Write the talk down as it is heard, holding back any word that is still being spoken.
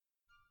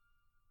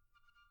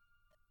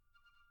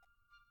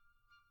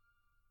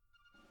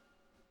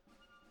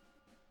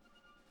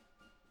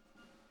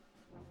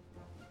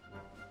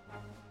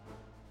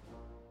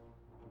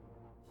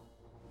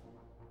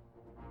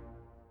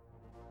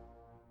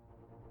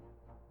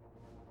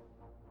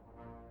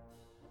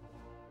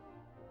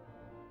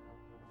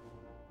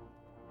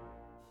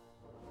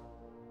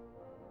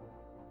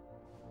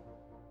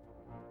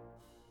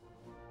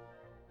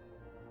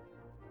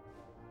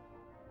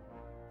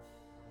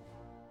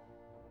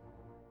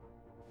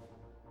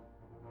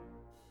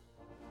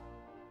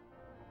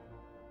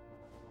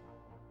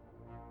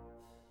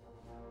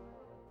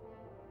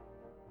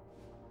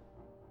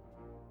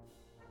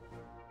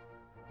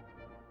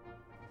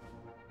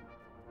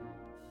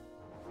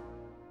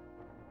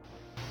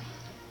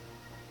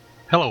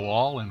Hello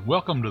all, and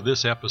welcome to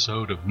this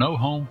episode of No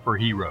Home for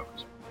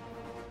Heroes.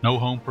 No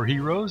Home for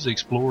Heroes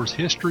explores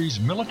history's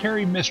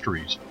military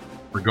mysteries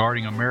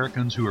regarding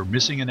Americans who are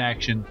missing in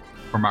action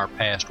from our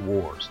past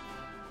wars.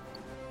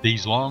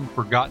 These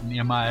long-forgotten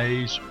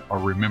MIAs are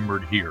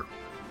remembered here.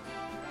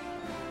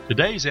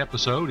 Today's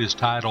episode is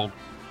titled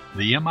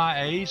The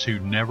MIAs Who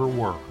Never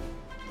Were,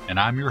 and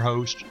I'm your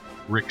host,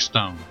 Rick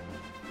Stone.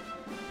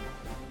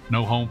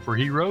 No Home for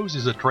Heroes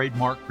is a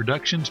trademark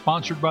production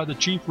sponsored by the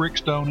Chief Rick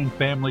Stone and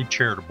Family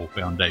Charitable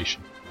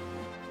Foundation.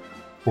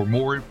 For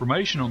more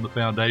information on the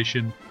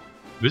foundation,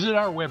 visit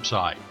our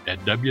website at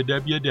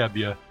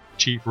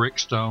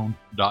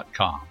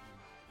www.chiefrickstone.com.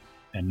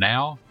 And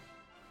now,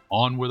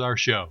 on with our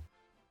show.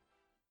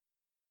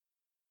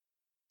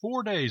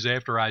 4 days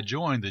after I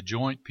joined the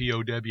Joint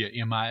POW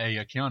MIA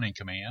Accounting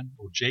Command,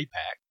 or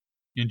JPAC,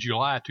 in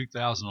July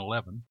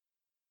 2011,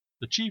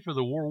 the chief of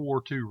the World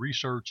War II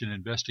Research and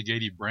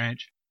Investigative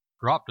Branch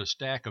dropped a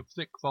stack of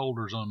thick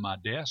folders on my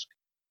desk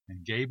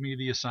and gave me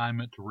the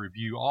assignment to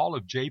review all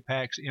of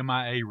JPAC's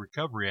MIA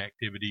recovery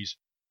activities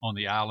on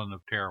the island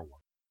of Tarawa.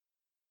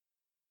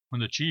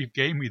 When the chief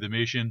gave me the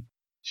mission,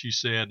 she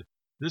said,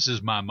 "This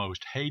is my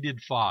most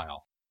hated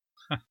file."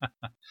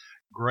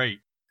 Great.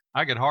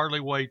 I could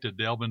hardly wait to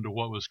delve into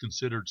what was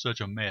considered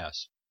such a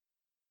mess.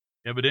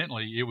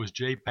 Evidently, it was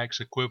JPAC's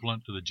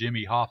equivalent to the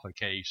Jimmy Hoffa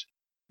case,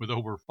 with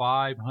over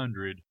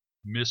 500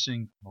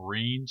 missing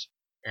Marines,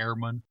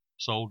 airmen,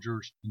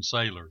 soldiers, and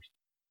sailors,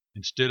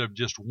 instead of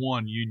just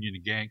one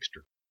Union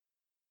gangster.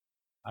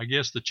 I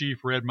guess the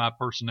chief read my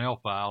personnel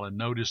file and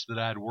noticed that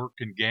I had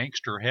worked in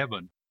gangster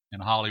heaven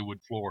in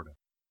Hollywood, Florida,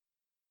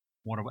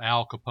 one of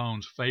Al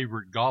Capone's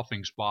favorite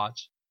golfing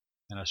spots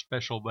and a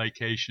special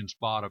vacation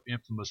spot of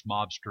infamous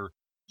mobster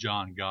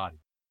John Gotti.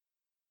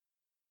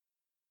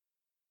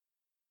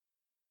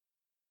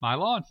 My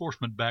law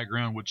enforcement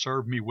background would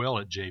serve me well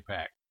at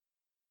JPAC,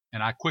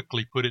 and I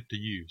quickly put it to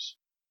use.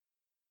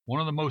 One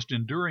of the most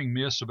enduring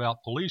myths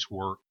about police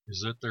work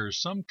is that there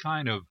is some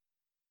kind of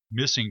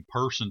missing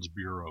persons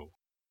bureau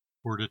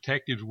where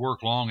detectives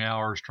work long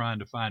hours trying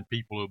to find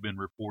people who have been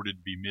reported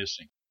to be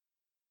missing.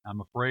 I'm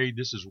afraid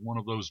this is one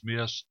of those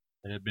myths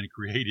that have been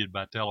created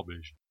by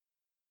television.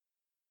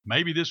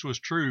 Maybe this was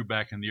true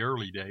back in the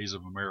early days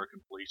of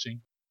American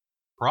policing.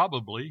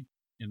 Probably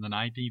in the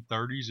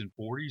 1930s and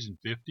 40s and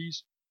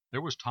 50s, there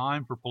was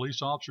time for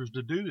police officers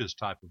to do this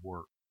type of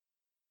work.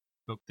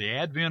 But the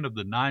advent of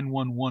the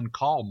 911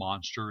 call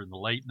monster in the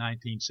late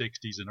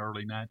 1960s and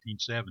early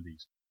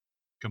 1970s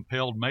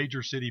compelled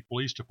major city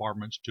police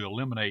departments to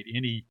eliminate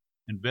any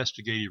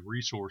investigative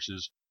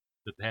resources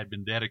that had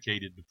been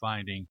dedicated to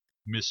finding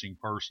missing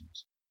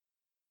persons.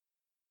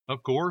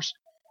 Of course,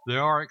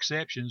 there are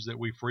exceptions that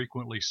we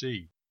frequently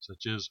see,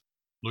 such as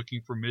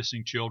looking for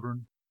missing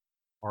children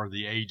or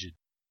the aged.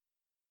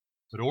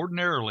 But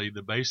ordinarily,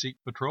 the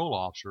basic patrol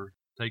officer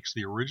takes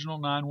the original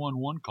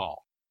 911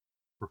 call,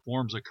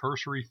 performs a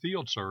cursory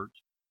field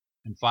search,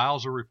 and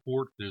files a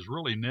report that is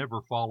really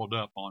never followed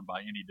up on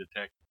by any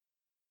detective.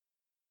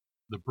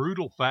 The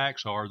brutal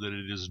facts are that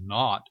it is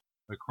not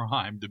a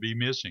crime to be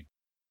missing,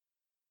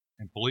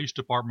 and police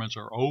departments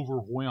are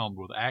overwhelmed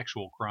with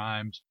actual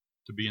crimes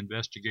to be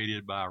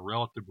investigated by a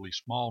relatively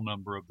small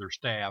number of their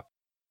staff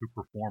who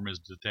perform as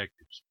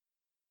detectives.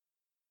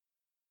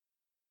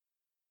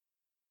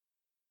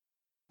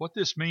 What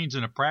this means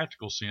in a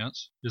practical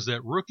sense is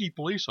that rookie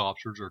police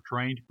officers are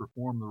trained to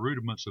perform the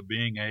rudiments of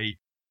being a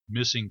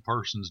missing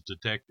persons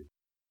detective.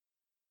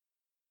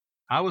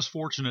 I was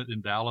fortunate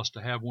in Dallas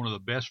to have one of the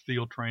best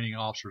field training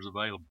officers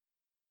available.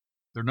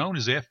 They're known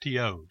as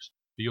FTOs,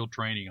 Field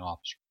Training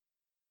Officer.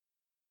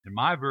 And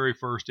my very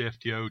first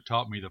FTO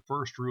taught me the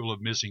first rule of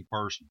missing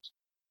persons.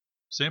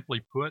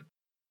 Simply put,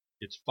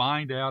 it's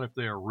find out if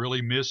they are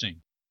really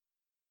missing.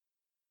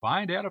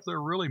 Find out if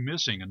they're really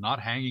missing and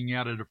not hanging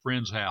out at a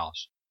friend's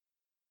house,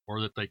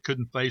 or that they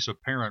couldn't face a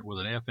parent with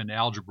an F in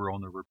algebra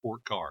on their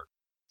report card,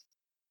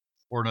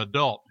 or an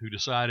adult who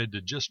decided to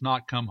just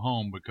not come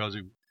home because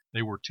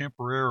they were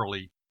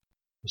temporarily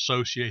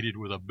associated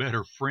with a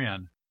better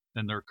friend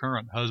than their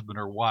current husband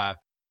or wife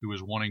who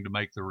was wanting to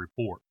make the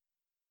report.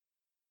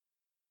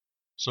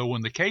 So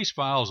when the case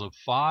files of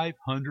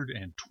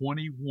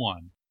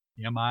 521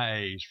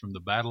 MIAs from the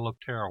Battle of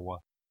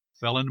Tarawa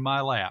fell into my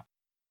lap,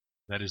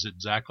 that is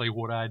exactly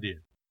what I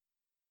did.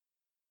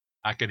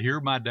 I could hear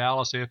my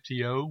Dallas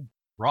FTO,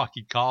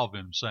 Rocky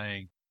Colvin,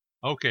 saying,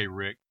 "Okay,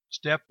 Rick,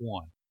 step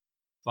one,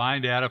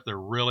 find out if they're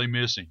really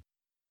missing,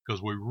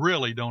 because we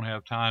really don't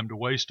have time to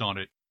waste on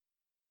it,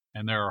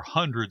 and there are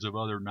hundreds of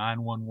other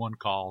 911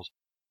 calls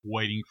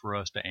waiting for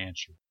us to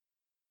answer."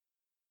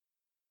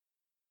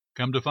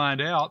 Come to find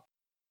out,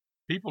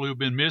 people who've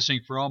been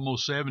missing for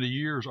almost 70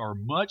 years are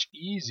much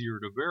easier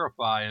to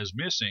verify as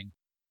missing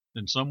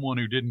than someone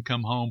who didn't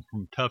come home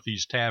from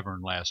Tuffy's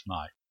Tavern last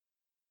night.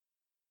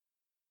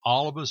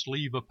 All of us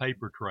leave a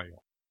paper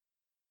trail.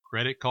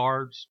 Credit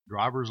cards,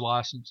 driver's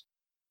license,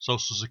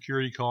 social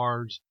security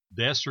cards,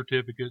 death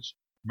certificates,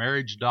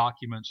 marriage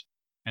documents,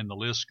 and the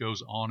list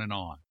goes on and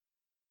on.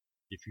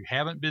 If you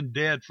haven't been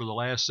dead for the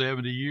last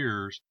 70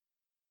 years,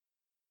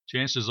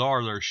 chances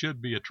are there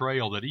should be a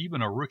trail that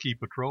even a rookie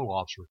patrol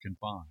officer can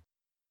find.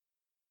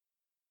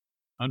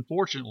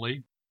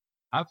 Unfortunately,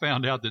 I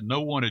found out that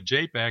no one at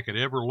JPAC had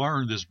ever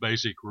learned this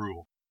basic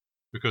rule,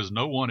 because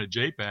no one at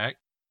JPAC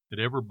had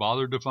ever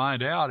bothered to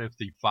find out if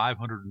the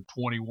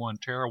 521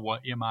 Tarawa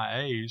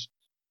MIAs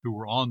who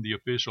were on the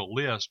official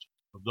list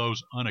of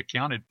those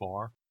unaccounted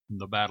for from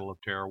the Battle of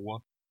Tarawa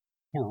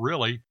were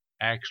really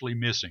actually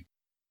missing.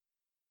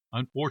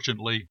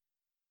 Unfortunately,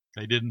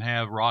 they didn't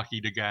have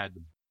Rocky to guide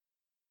them.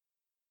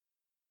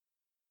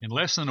 In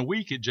less than a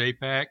week at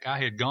JPAC, I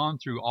had gone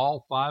through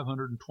all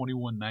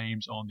 521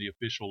 names on the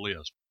official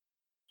list,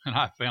 and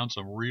I found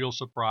some real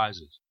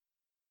surprises.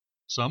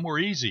 Some were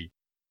easy,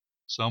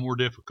 some were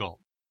difficult,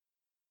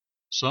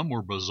 some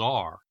were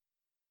bizarre,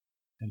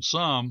 and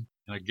some,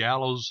 in a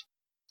gallows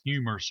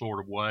humor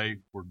sort of way,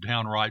 were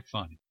downright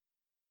funny.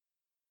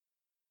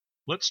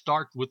 Let's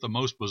start with the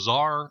most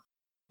bizarre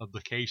of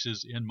the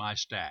cases in my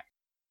stack.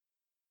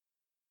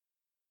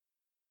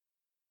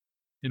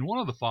 In one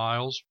of the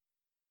files,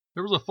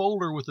 there was a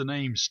folder with the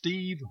name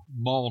Steve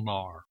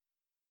Molnar.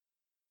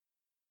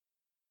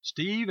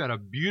 Steve had a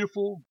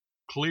beautiful,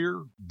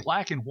 clear,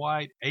 black and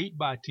white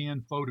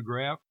 8x10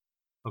 photograph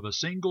of a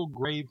single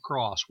grave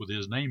cross with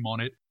his name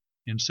on it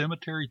in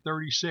Cemetery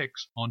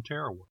 36 on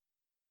Tarawa.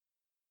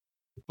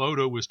 The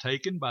photo was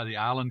taken by the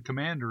island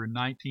commander in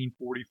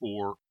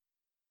 1944,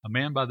 a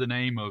man by the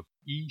name of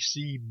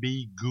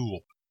E.C.B.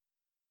 Gould.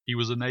 He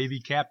was a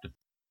Navy captain.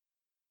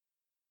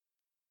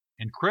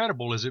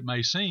 Incredible as it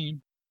may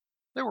seem,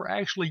 there were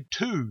actually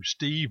two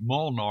Steve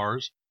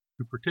Molnars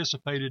who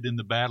participated in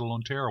the battle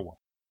on Tarawa.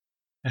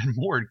 And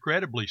more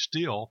incredibly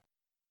still,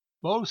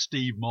 both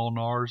Steve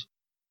Molnars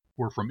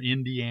were from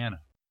Indiana.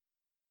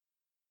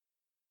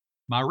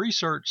 My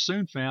research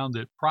soon found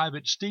that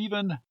Private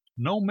Stephen,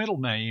 no middle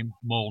name,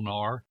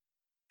 Molnar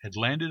had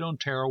landed on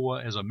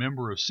Tarawa as a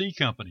member of C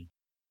Company,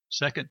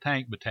 2nd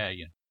Tank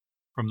Battalion,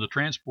 from the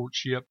transport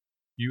ship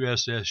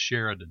USS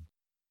Sheridan.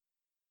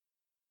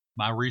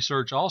 My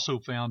research also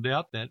found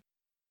out that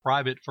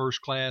Private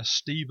First Class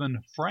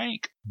Stephen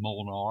Frank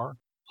Molnar,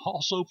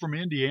 also from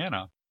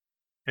Indiana,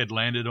 had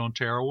landed on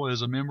Tarawa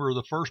as a member of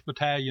the 1st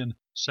Battalion,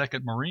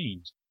 2nd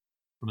Marines,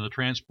 from the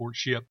transport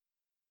ship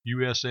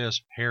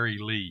USS Harry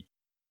Lee.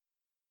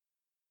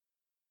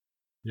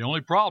 The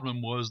only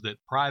problem was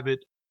that Private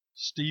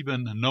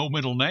Stephen No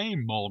Middle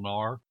Name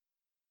Molnar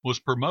was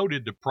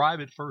promoted to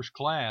Private First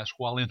Class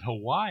while in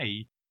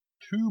Hawaii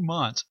 2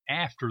 months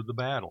after the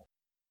battle.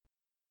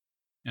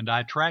 And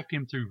I tracked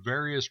him through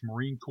various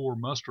Marine Corps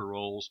muster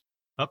rolls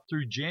up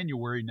through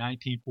January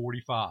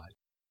 1945,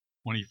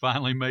 when he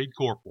finally made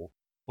corporal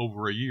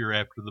over a year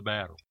after the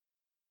battle.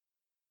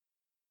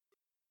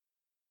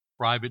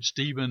 Private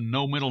Stephen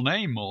No Middle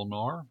Name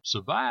Molnar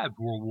survived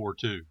World War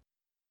II,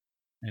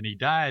 and he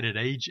died at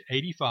age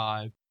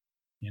 85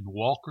 in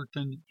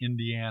Walkerton,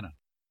 Indiana.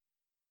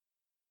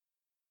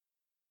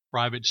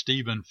 Private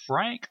Stephen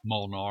Frank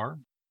Molnar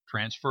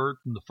transferred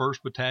from the 1st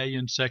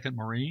Battalion, 2nd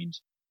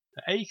Marines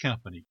to A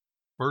Company,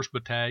 1st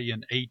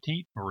Battalion,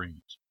 18th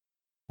Marines,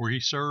 where he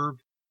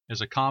served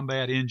as a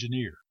combat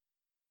engineer.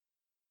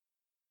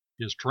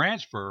 His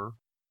transfer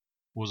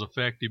was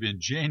effective in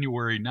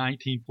January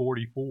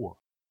 1944,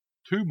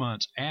 2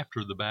 months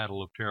after the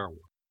Battle of Tarawa.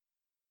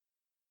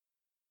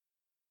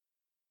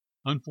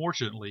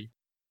 Unfortunately,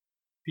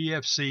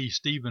 PFC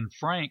Stephen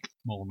Frank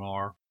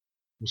Molnar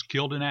was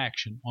killed in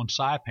action on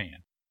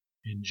Saipan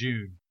in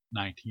June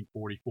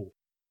 1944.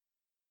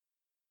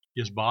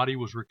 His body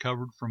was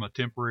recovered from a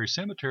temporary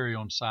cemetery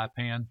on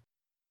Saipan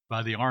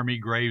by the Army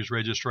Graves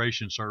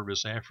Registration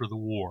Service after the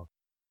war,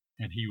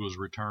 and he was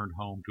returned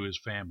home to his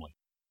family.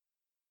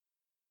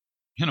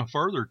 In a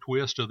further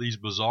twist of these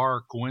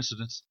bizarre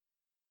coincidences,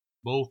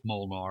 both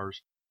Molnars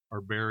are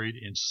buried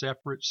in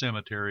separate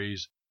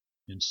cemeteries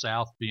in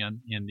South Bend,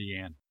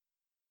 Indiana.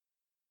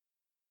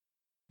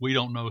 We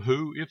don't know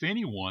who, if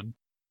anyone,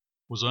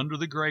 was under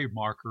the grave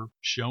marker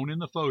shown in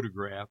the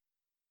photograph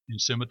in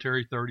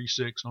Cemetery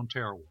 36 on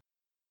Tarawa.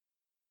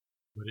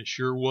 But it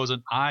sure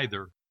wasn't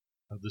either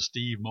of the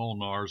Steve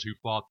Molnars who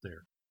fought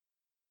there.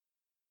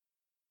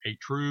 A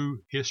true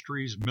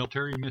history's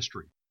military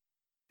mystery,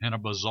 and a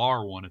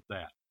bizarre one at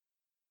that.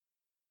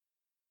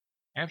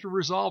 After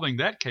resolving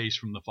that case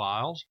from the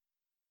files,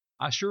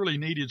 I surely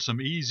needed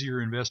some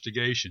easier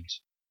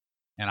investigations,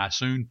 and I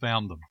soon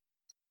found them.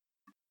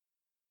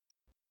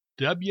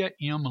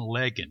 W.M.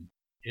 Legin,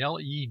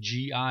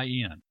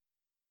 Legin,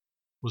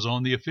 was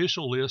on the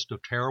official list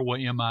of Tarawa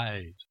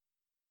MIAs,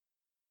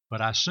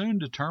 but I soon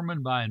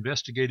determined by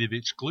investigative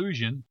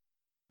exclusion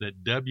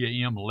that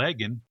W.M.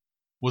 Legin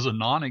was a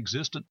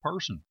non-existent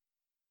person.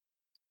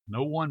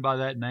 No one by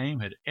that name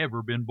had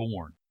ever been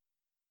born,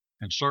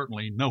 and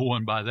certainly no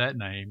one by that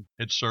name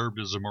had served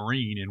as a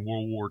Marine in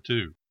World War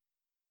II.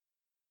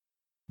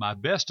 My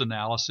best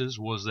analysis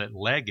was that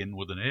Legin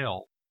with an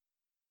L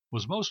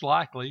was most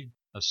likely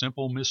a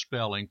simple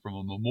misspelling from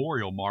a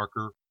memorial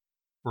marker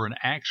for an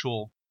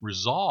actual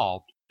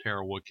resolved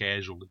Tarawa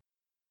casualty,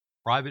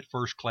 Private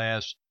First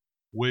Class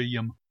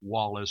William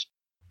Wallace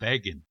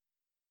Begin,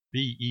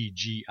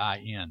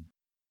 Begin.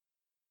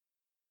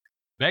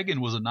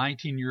 Begin was a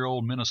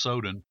 19-year-old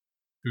Minnesotan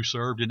who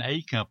served in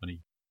A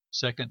Company,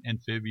 2nd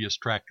Amphibious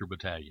Tractor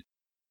Battalion.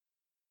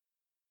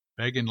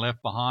 Begin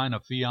left behind a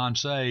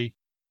fiancée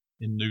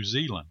in New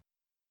Zealand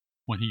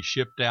when he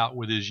shipped out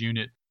with his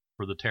unit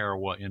for the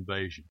Tarawa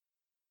invasion.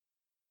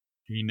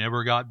 He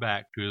never got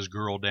back to his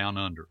girl down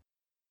under.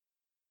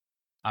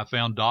 I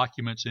found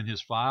documents in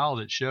his file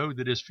that showed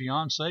that his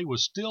fiancée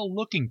was still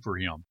looking for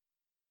him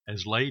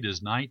as late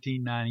as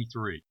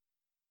 1993,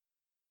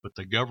 but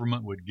the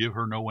government would give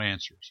her no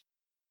answers.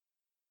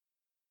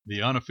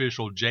 The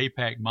unofficial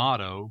JPAC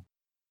motto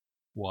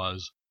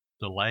was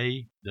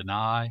delay,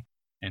 deny,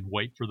 and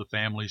wait for the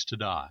families to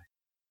die.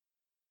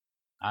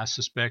 I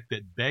suspect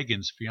that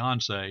Begin's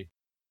fiancée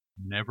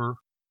never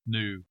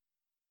knew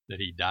that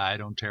he died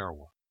on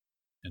Tarawa,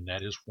 and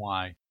that is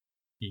why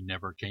he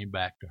never came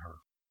back to her.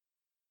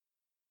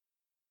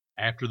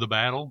 After the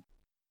battle,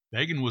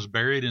 Begin was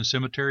buried in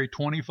Cemetery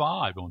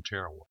 25 on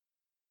Tarawa.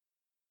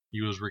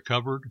 He was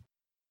recovered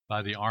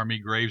by the Army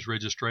Graves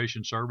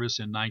Registration Service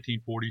in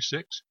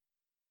 1946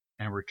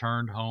 and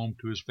returned home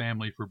to his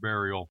family for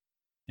burial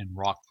in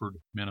Rockford,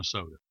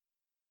 Minnesota.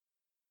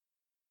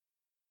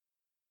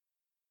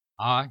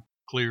 I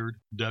cleared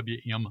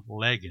W.M.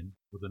 Leggan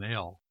with an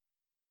L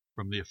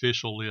from the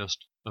official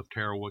list of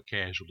Tarawa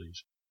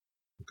casualties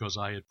because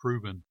I had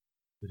proven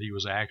that he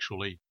was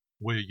actually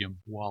William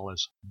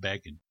Wallace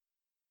Begin.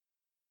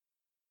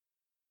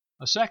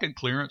 A second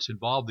clearance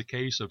involved the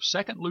case of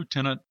 2nd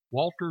Lieutenant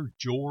Walter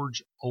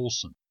George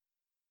Olson.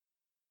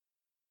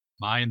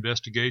 My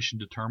investigation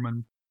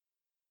determined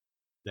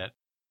that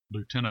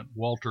Lieutenant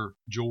Walter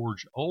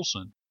George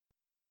Olson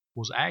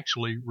was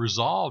actually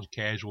resolved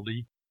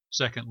casualty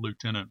 2nd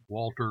Lieutenant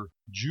Walter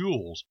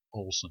Jules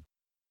Olson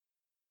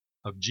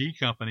of G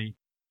Company,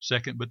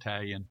 2nd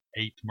Battalion,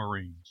 8th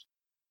Marines.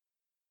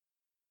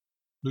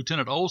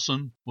 Lieutenant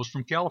Olson was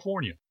from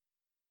California,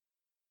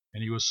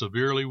 and he was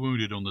severely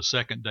wounded on the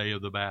second day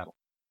of the battle.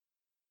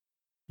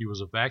 He was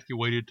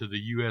evacuated to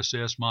the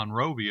USS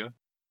Monrovia,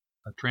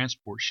 a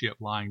transport ship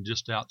lying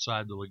just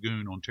outside the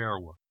lagoon on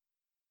Tarawa,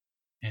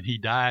 and he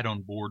died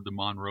on board the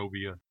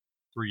Monrovia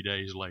 3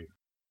 days later.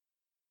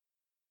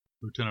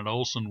 Lieutenant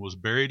Olson was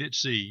buried at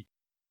sea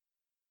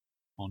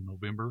on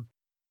November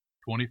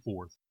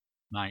 24th,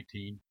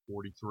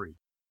 1943.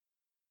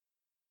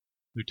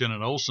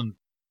 Lieutenant Olson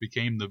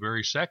became the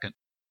very second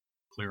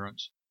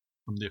clearance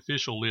from the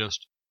official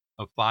list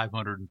of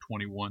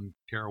 521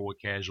 Tarawa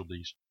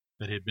casualties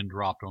that had been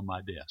dropped on my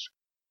desk.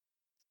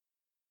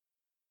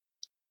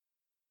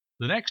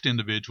 The next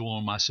individual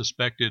on my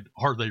suspected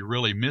are they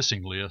really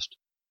missing list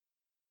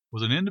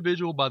was an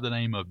individual by the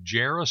name of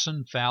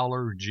Jarrison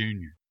Fowler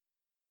Jr.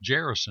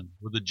 Jarrison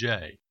with a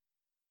J.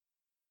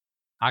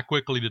 I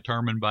quickly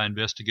determined by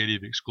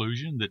investigative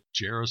exclusion that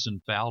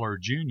Jarrison Fowler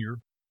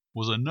Jr.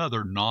 was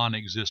another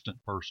non-existent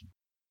person.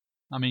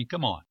 I mean,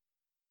 come on.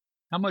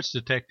 How much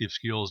detective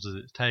skills does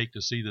it take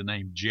to see the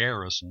name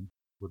Jarrison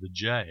with a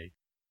J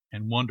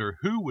and wonder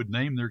who would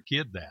name their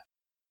kid that?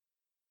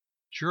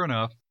 Sure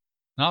enough,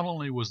 not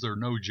only was there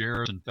no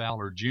Jarrison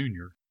Fowler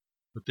Jr.,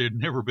 but there'd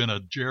never been a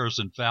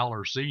Jarrison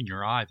Fowler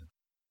Sr. either.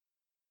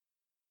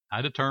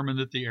 I determined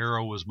that the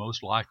error was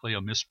most likely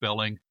a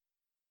misspelling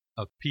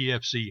of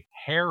PFC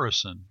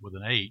Harrison with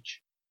an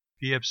H,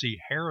 PFC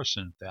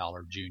Harrison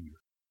Fowler Jr.,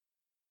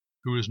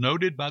 who is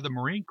noted by the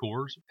Marine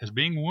Corps as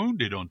being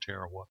wounded on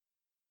Tarawa.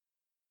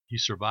 He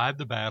survived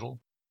the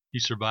battle, he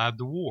survived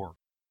the war,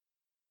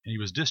 and he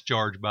was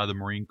discharged by the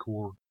Marine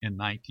Corps in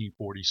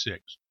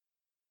 1946.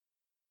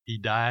 He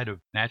died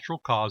of natural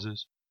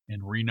causes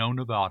in Reno,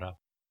 Nevada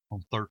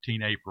on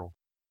 13 April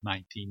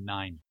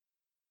 1990.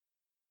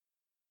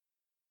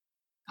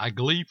 I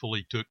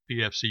gleefully took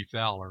PFC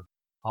Fowler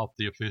off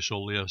the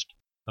official list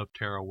of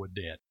Tarawa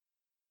dead.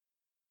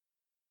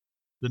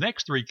 The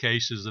next 3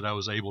 cases that I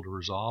was able to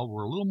resolve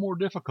were a little more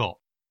difficult,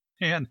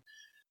 and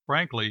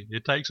frankly,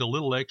 it takes a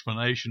little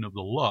explanation of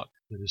the luck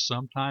that is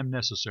sometimes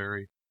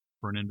necessary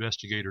for an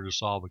investigator to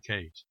solve a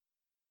case.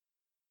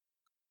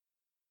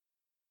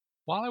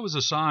 While I was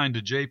assigned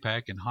to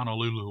JPAC in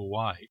Honolulu,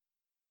 Hawaii,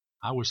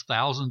 I was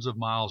thousands of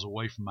miles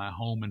away from my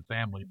home and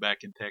family back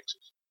in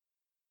Texas.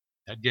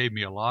 That gave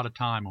me a lot of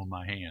time on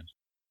my hands,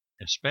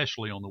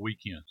 especially on the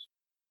weekends.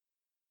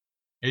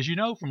 As you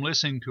know from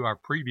listening to our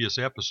previous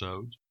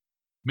episodes,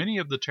 many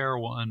of the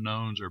Tarawa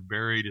unknowns are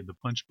buried in the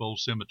Punch Bowl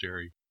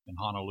Cemetery in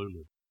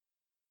Honolulu.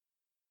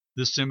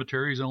 This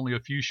cemetery is only a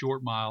few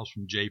short miles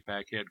from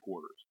JPAC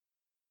headquarters.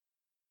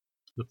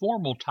 The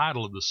formal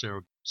title of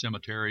the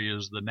cemetery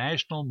is the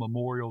National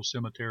Memorial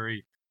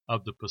Cemetery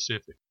of the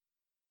Pacific.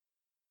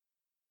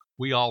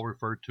 We all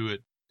refer to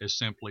it as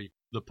simply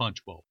the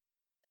Punch Bowl.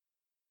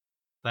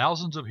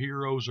 Thousands of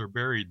heroes are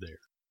buried there,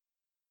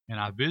 and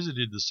I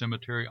visited the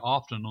cemetery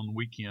often on the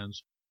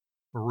weekends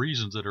for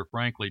reasons that are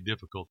frankly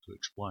difficult to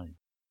explain.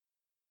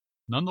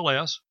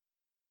 Nonetheless,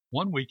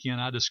 one weekend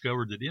I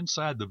discovered that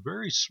inside the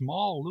very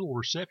small little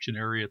reception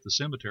area at the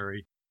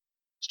cemetery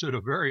stood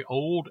a very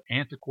old,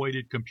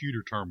 antiquated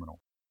computer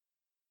terminal.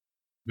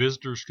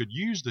 Visitors could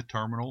use the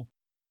terminal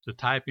to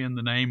type in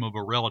the name of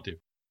a relative,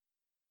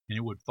 and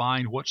it would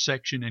find what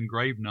section and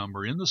grave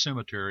number in the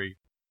cemetery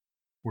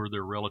where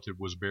their relative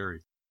was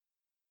buried.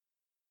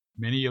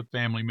 Many of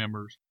family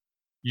members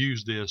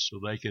used this so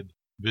they could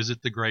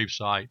visit the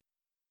gravesite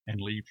and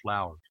leave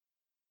flowers.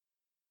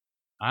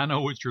 I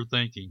know what you're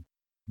thinking.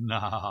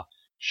 Nah,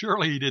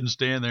 surely he didn't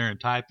stand there and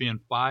type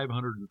in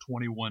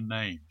 521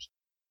 names.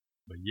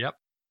 But yep,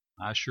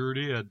 I sure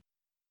did.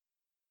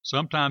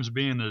 Sometimes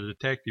being a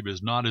detective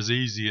is not as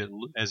easy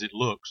as it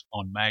looks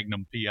on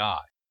Magnum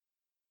PI.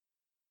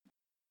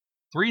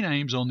 3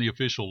 names on the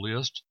official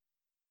list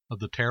of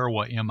the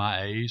Tarawa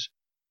MIAs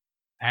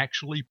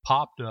actually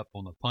popped up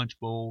on the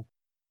Punchbowl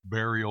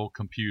burial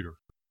computer.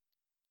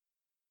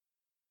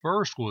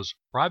 First was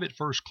Private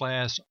First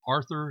Class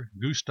Arthur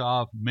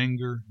Gustav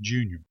Menger,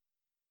 Jr.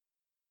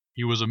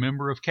 He was a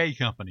member of K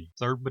Company,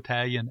 3rd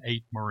Battalion,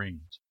 8th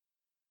Marines.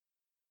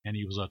 And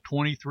he was a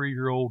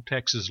 23-year-old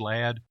Texas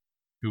lad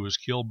who was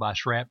killed by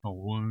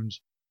shrapnel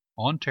wounds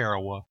on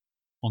Tarawa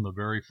on the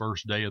very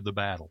first day of the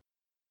battle.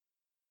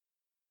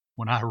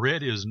 When I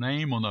read his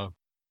name on the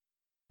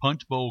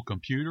Punchbowl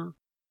computer,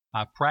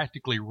 I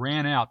practically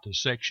ran out to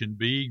Section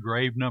B,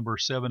 grave number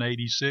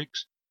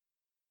 786,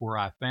 where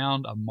I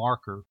found a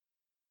marker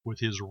with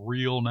his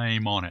real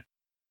name on it.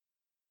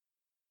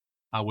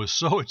 I was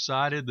so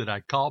excited that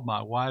I called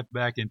my wife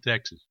back in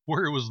Texas,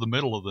 where it was the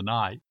middle of the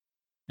night,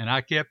 and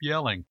I kept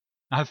yelling,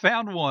 I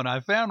found one, I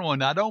found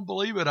one, I don't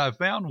believe it, I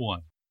found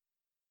one.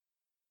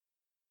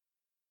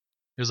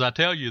 As I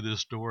tell you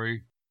this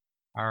story,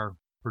 our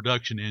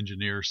production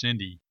engineer,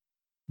 Cindy,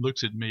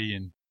 looks at me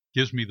and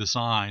gives me the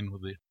sign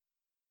with the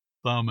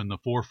thumb and the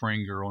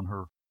forefinger on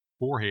her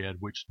forehead,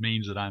 which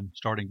means that I'm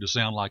starting to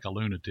sound like a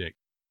lunatic.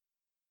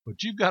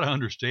 But you've got to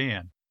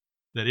understand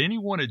that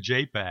anyone at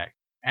JPAC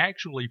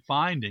actually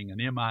finding an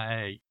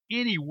MIA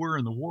anywhere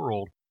in the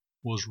world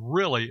was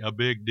really a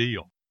big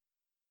deal.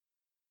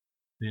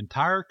 The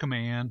entire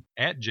command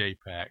at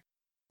JPAC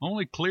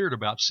only cleared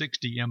about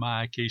 60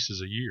 MIA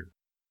cases a year,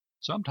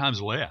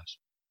 sometimes less.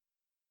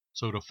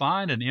 So to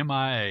find an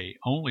MIA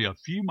only a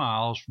few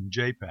miles from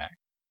JPAC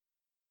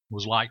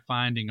was like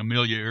finding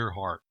Amelia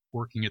Earhart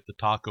working at the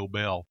Taco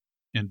Bell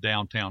in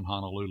downtown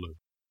Honolulu.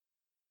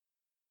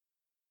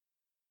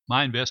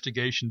 My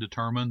investigation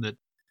determined that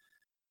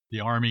the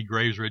Army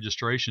Graves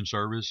Registration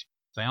Service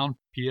found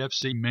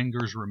PFC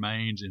Menger's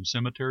remains in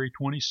Cemetery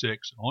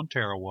 26 on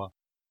Tarawa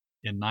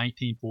in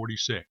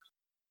 1946.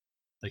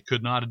 They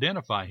could not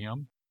identify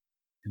him,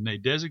 and they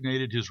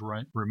designated his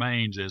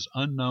remains as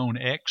Unknown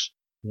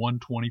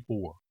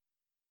X-124.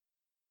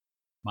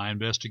 My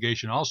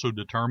investigation also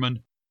determined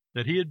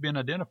that he had been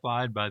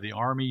identified by the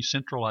Army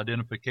Central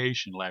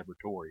Identification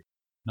Laboratory,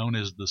 known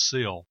as the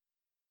CIL,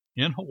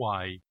 in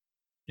Hawaii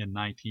in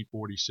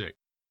 1946.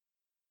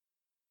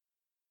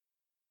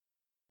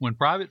 When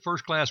Private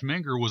First Class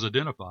Menger was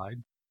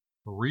identified,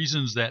 for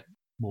reasons that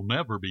will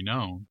never be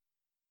known,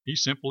 he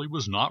simply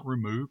was not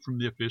removed from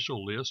the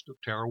official list of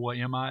Tarawa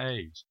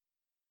MIAs.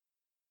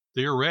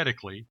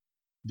 Theoretically,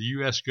 the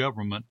U.S.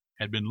 government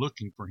had been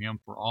looking for him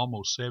for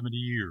almost 70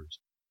 years,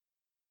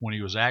 when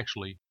he was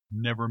actually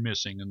never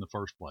missing in the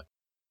first place.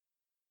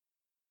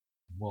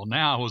 Well,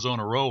 now I was on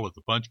a roll at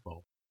the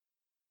Punchbowl.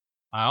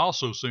 I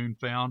also soon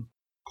found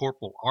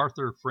Corporal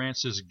Arthur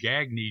Francis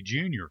Gagney,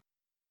 Jr.,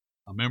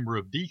 a member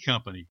of D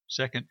Company,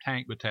 2nd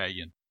Tank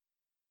Battalion,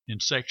 in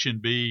Section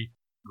B,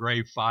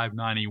 grave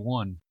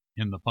 591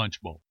 in the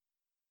Punchbowl.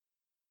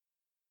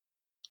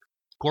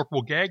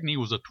 Corporal Gagney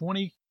was a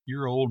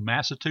 20-year-old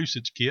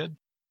Massachusetts kid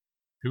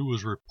who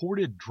was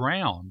reported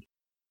drowned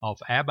off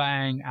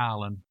Abaang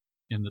Island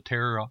in the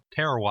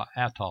Tarawa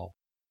Atoll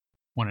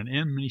when an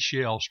enemy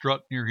shell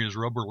struck near his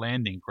rubber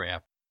landing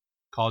craft,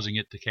 causing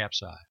it to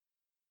capsize.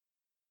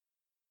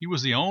 He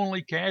was the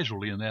only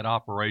casualty in that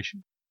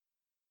operation,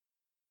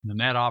 and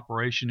that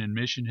operation and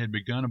mission had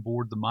begun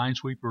aboard the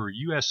minesweeper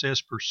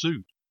USS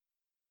Pursuit.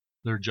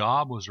 Their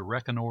job was to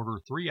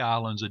reconnoiter 3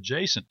 islands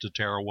adjacent to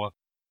Tarawa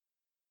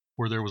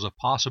where there was a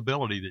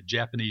possibility that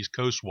Japanese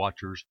coast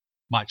watchers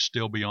might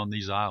still be on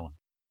these islands.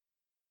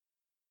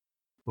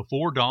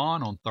 Before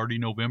dawn on 30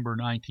 November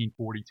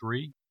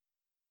 1943,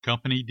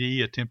 Company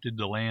D attempted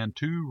to land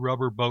 2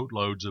 rubber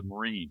boatloads of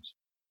Marines,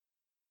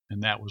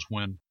 and that was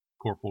when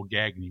Corporal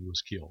Gagney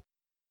was killed.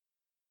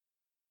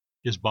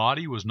 His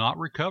body was not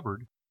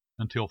recovered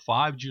until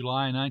 5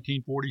 July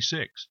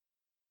 1946,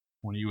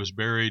 when he was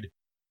buried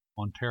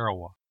on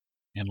Tarawa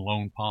in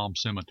Lone Palm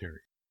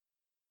Cemetery.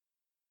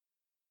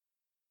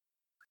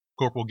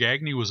 Corporal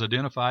Gagney was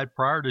identified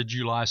prior to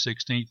July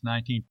 16,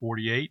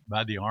 1948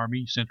 by the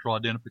Army Central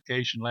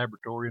Identification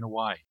Laboratory in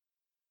Hawaii,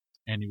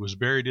 and he was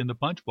buried in the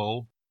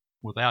Punchbowl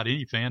without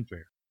any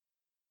fanfare.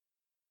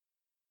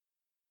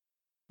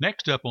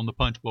 Next up on the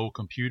Punchbowl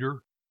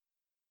computer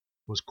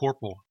was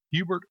Corporal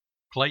Hubert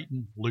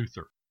Clayton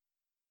Luther,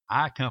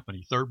 I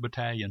Company, 3rd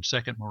Battalion,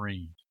 2nd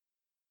Marines.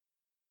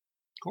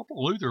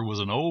 Corporal Luther was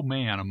an old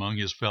man among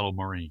his fellow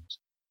Marines.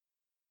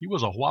 He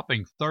was a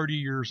whopping 30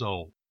 years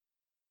old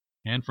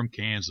and from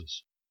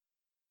Kansas.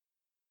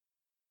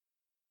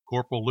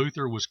 Corporal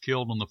Luther was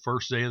killed on the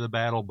first day of the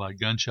battle by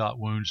gunshot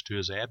wounds to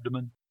his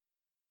abdomen,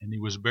 and he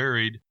was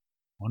buried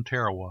on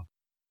Tarawa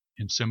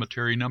in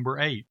Cemetery Number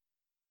 8.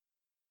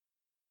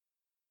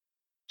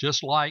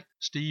 Just like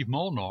Steve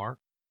Molnar,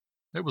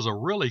 there was a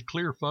really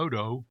clear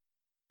photo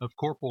of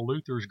Corporal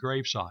Luther's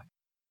gravesite.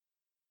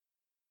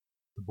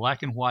 The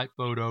black and white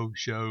photo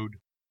showed a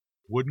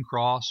wooden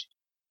cross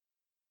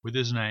with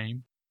his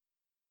name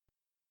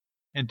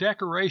and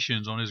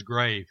decorations on his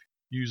grave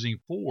using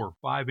 4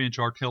 5-inch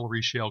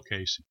artillery shell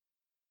casing.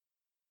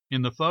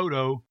 In the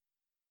photo,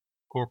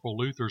 Corporal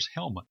Luther's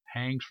helmet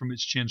hangs from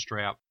its chin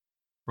strap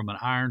from an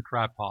iron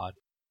tripod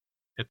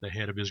at the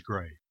head of his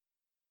grave.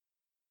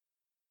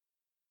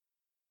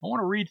 I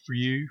want to read for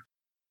you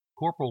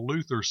Corporal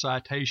Luther's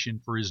citation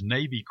for his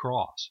Navy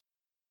Cross.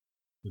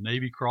 The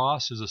Navy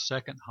Cross is the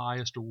second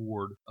highest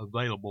award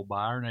available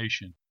by our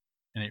nation,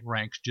 and it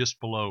ranks just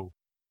below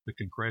the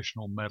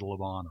Congressional Medal of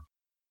Honor.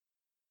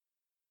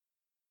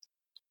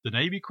 The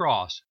Navy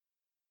Cross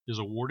is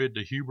awarded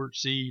to Hubert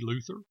C.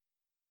 Luther,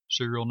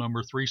 serial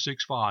number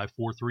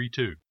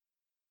 365432.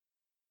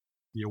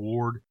 The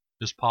award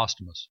is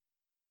posthumous.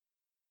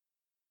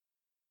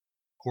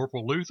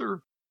 Corporal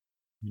Luther,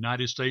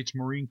 United States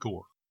Marine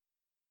Corps,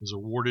 is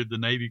awarded the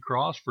Navy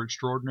Cross for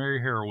extraordinary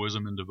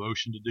heroism and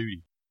devotion to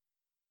duty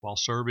while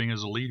serving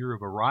as a leader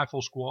of a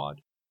rifle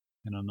squad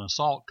and an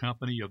assault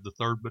company of the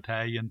 3rd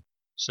Battalion,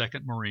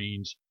 2nd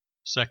Marines,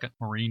 2nd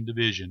Marine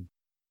Division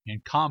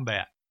in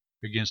combat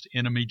against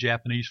enemy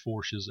Japanese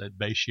forces at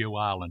Basio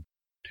Island,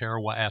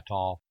 Tarawa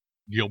Atoll,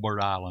 Gilbert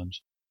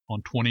Islands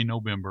on 20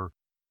 November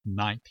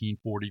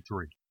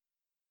 1943.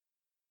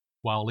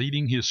 While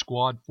leading his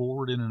squad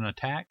forward in an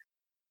attack,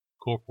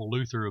 Corporal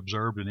Luther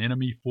observed an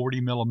enemy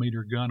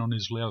 40mm gun on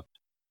his left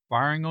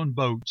firing on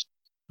boats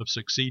of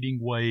succeeding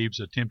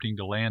waves attempting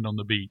to land on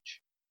the beach.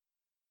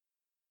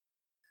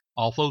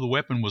 Although the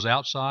weapon was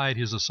outside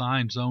his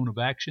assigned zone of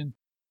action,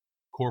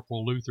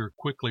 Corporal Luther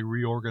quickly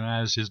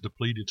reorganized his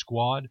depleted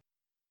squad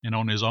and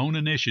on his own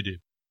initiative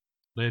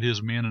led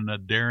his men in a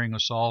daring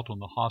assault on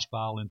the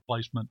hostile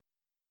emplacement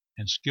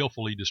and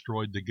skillfully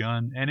destroyed the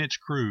gun and its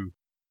crew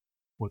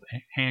with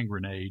hand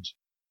grenades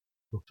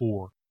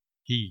before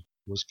he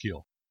was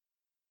killed.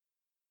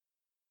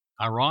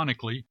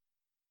 Ironically,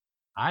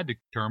 I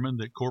determined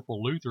that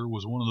Corporal Luther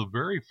was one of the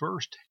very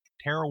first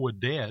Tarawa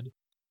dead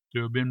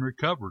to have been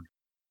recovered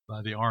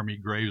by the Army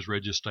Graves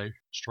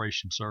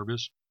Registration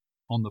Service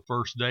on the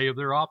first day of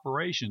their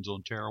operations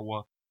on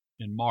Tarawa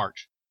in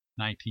March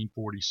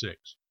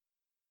 1946.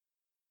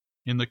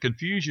 In the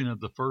confusion of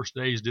the first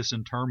day's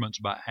disinterments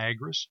by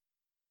Agris,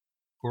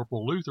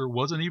 Corporal Luther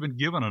wasn't even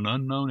given an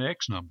unknown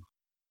X number,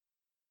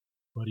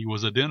 but he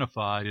was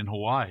identified in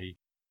Hawaii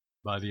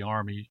by the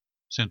Army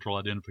Central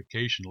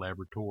Identification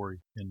Laboratory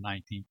in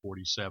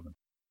 1947.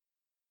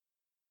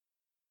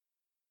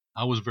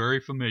 I was very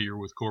familiar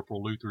with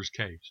Corporal Luther's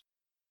case.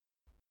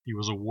 He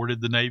was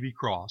awarded the Navy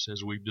Cross,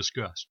 as we've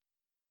discussed.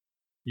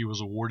 He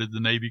was awarded the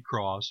Navy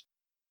Cross,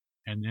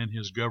 and then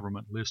his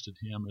government listed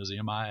him as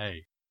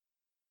MIA,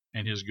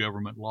 and his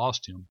government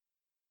lost him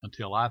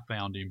until I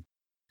found him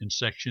in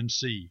Section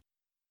C,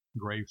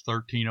 grave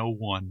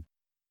 1301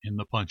 in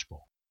the punch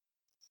bowl.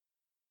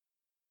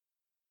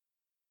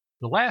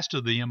 The last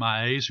of the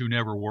MIAs who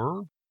never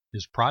were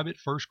is Private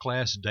First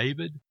Class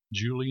David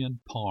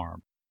Julian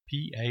Parm,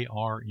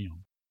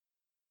 P-A-R-M.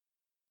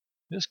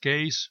 This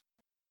case,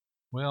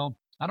 well,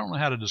 I don't know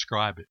how to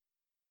describe it.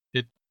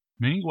 In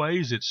many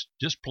ways, it's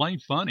just plain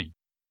funny.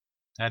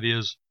 That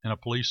is, in a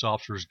police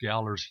officer's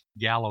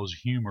gallows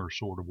humor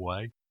sort of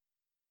way,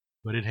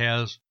 but it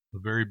has a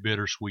very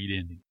bittersweet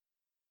ending.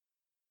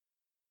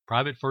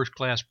 Private First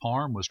Class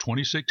Parm was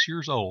 26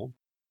 years old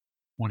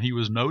when he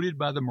was noted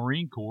by the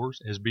Marine Corps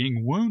as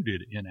being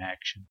wounded in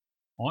action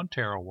on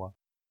Tarawa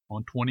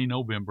on 20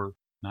 November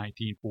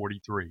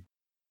 1943.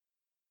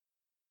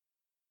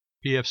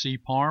 PFC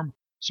Parm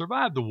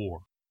survived the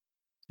war,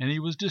 and he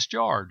was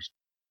discharged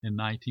in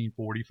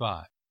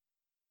 1945,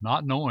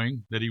 not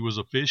knowing that he was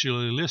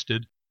officially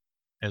listed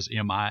as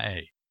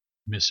MIA,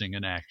 missing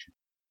in action.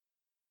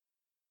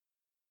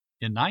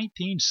 In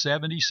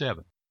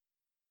 1977,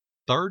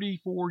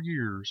 34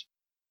 years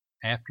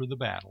after the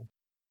battle,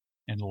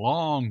 and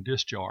long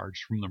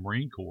discharged from the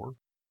Marine Corps,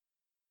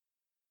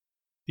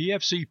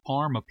 PFC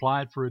Parm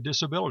applied for a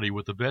disability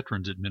with the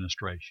Veterans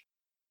Administration,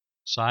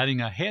 citing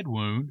a head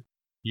wound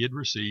he had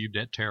received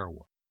at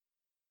Tarawa.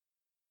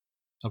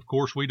 Of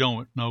course, we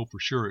don't know for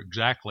sure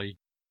exactly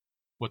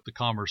what the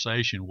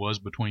conversation was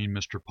between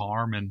Mr.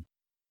 Parm and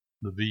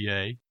the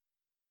VA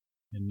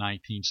in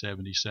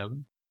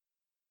 1977,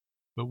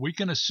 but we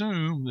can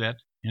assume that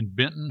in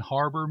Benton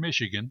Harbor,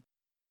 Michigan,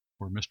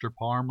 where Mr.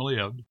 Parm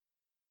lived,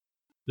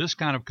 this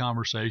kind of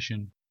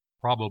conversation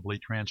probably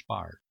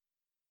transpired.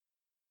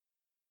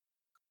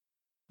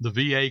 The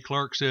VA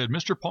clerk said,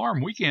 "Mr.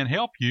 Parm, we can't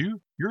help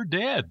you. You're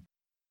dead."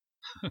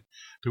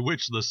 To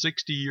which the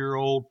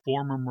 60-year-old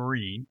former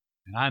Marine,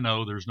 and I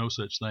know there's no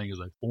such thing as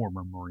a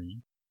former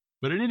Marine,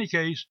 but in any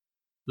case,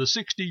 the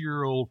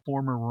 60-year-old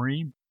former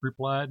Marine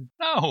replied,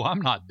 "No,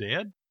 I'm not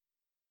dead.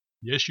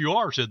 Yes, you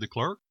are, said the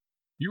clerk.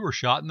 You were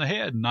shot in the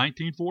head in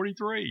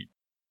 1943.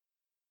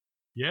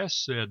 Yes,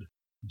 said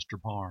Mr.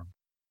 Parm.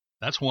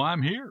 That's why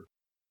I'm here.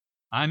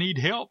 I need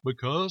help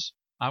because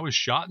I was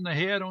shot in the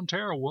head on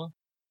Tarawa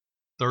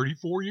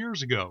 34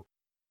 years ago.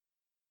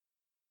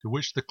 To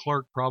which the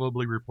clerk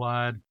probably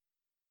replied,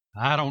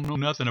 I don't know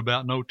nothing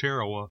about no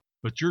Tarawa,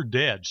 but you're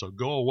dead, so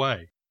go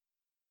away.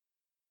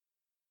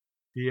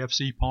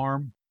 PFC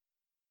Parm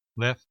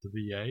left the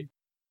VA,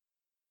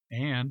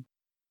 and,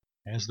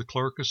 as the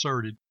clerk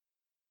asserted,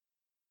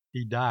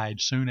 he died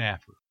soon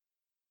after,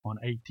 on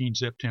 18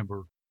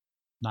 September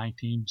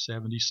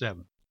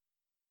 1977.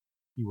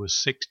 He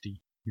was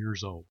 60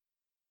 years old.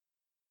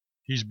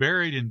 He's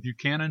buried in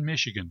Buchanan,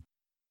 Michigan,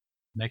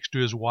 next to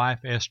his wife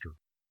Esther.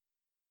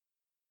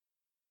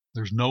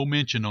 There's no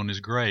mention on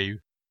his grave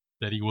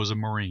that he was a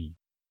Marine.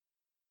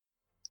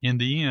 In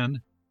the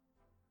end,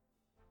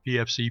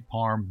 PFC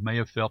Parm may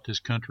have felt his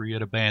country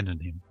had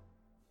abandoned him.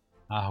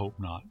 I hope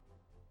not.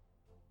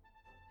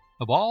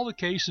 Of all the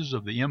cases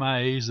of the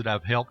MIAs that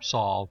I've helped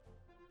solve,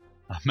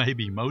 I may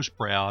be most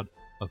proud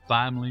of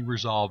finally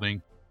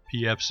resolving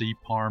PFC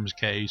Parm's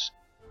case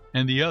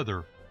and the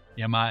other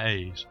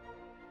MIAs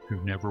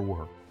who never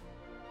were.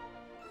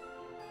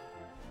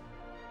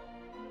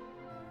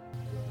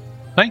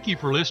 Thank you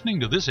for listening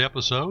to this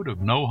episode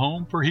of No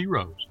Home for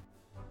Heroes.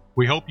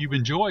 We hope you've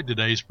enjoyed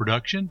today's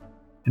production,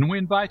 and we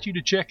invite you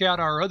to check out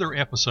our other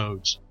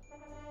episodes.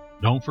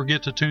 Don't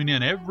forget to tune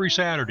in every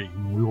Saturday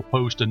when we will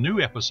post a new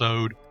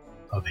episode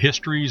of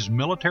History's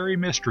Military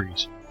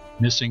Mysteries,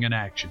 Missing in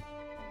Action.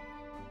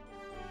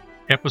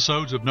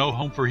 Episodes of No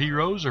Home for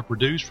Heroes are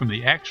produced from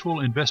the actual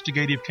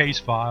investigative case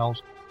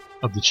files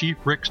of the Chief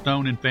Rick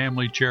Stone and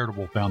Family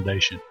Charitable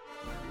Foundation,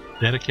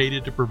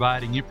 dedicated to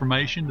providing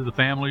information to the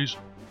families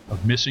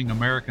of missing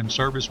American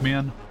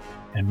servicemen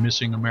and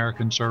missing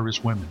American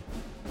servicewomen.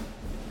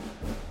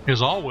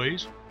 As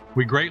always,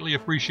 we greatly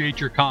appreciate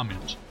your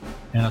comments,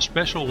 and a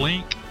special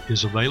link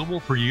is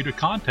available for you to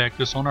contact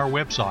us on our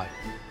website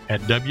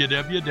at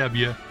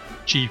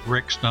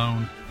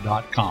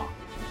www.chiefrickstone.com.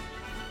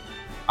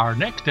 Our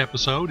next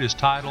episode is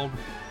titled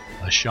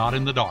A Shot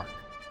in the Dark,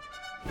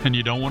 and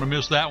you don't want to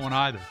miss that one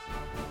either.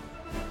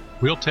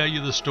 We'll tell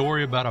you the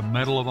story about a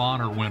Medal of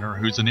Honor winner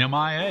who's an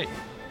MIA.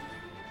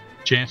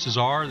 Chances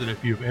are that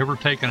if you've ever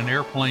taken an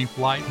airplane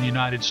flight in the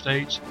United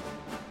States,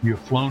 you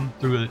have flown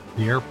through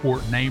the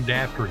airport named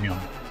after him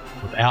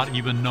without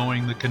even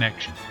knowing the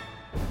connection.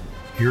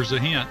 Here's a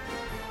hint.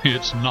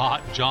 It's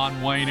not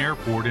John Wayne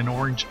Airport in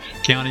Orange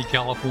County,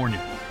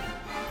 California.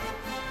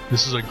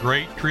 This is a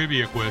great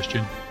trivia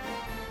question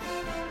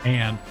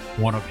and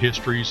one of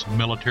history's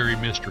military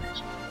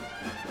mysteries.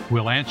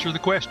 We'll answer the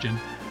question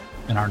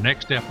in our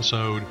next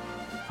episode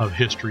of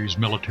History's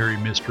Military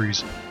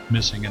Mysteries,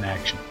 Missing in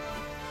Action.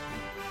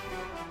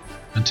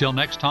 Until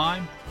next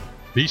time,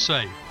 be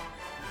safe,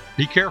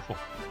 be careful,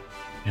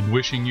 and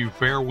wishing you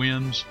fair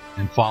winds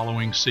and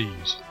following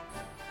seas.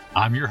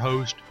 I'm your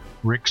host,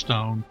 Rick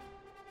Stone,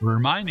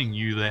 reminding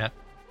you that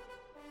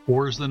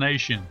poor is the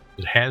nation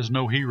that has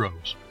no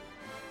heroes,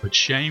 but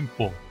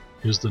shameful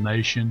is the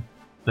nation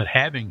that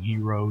having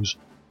heroes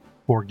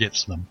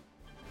forgets them.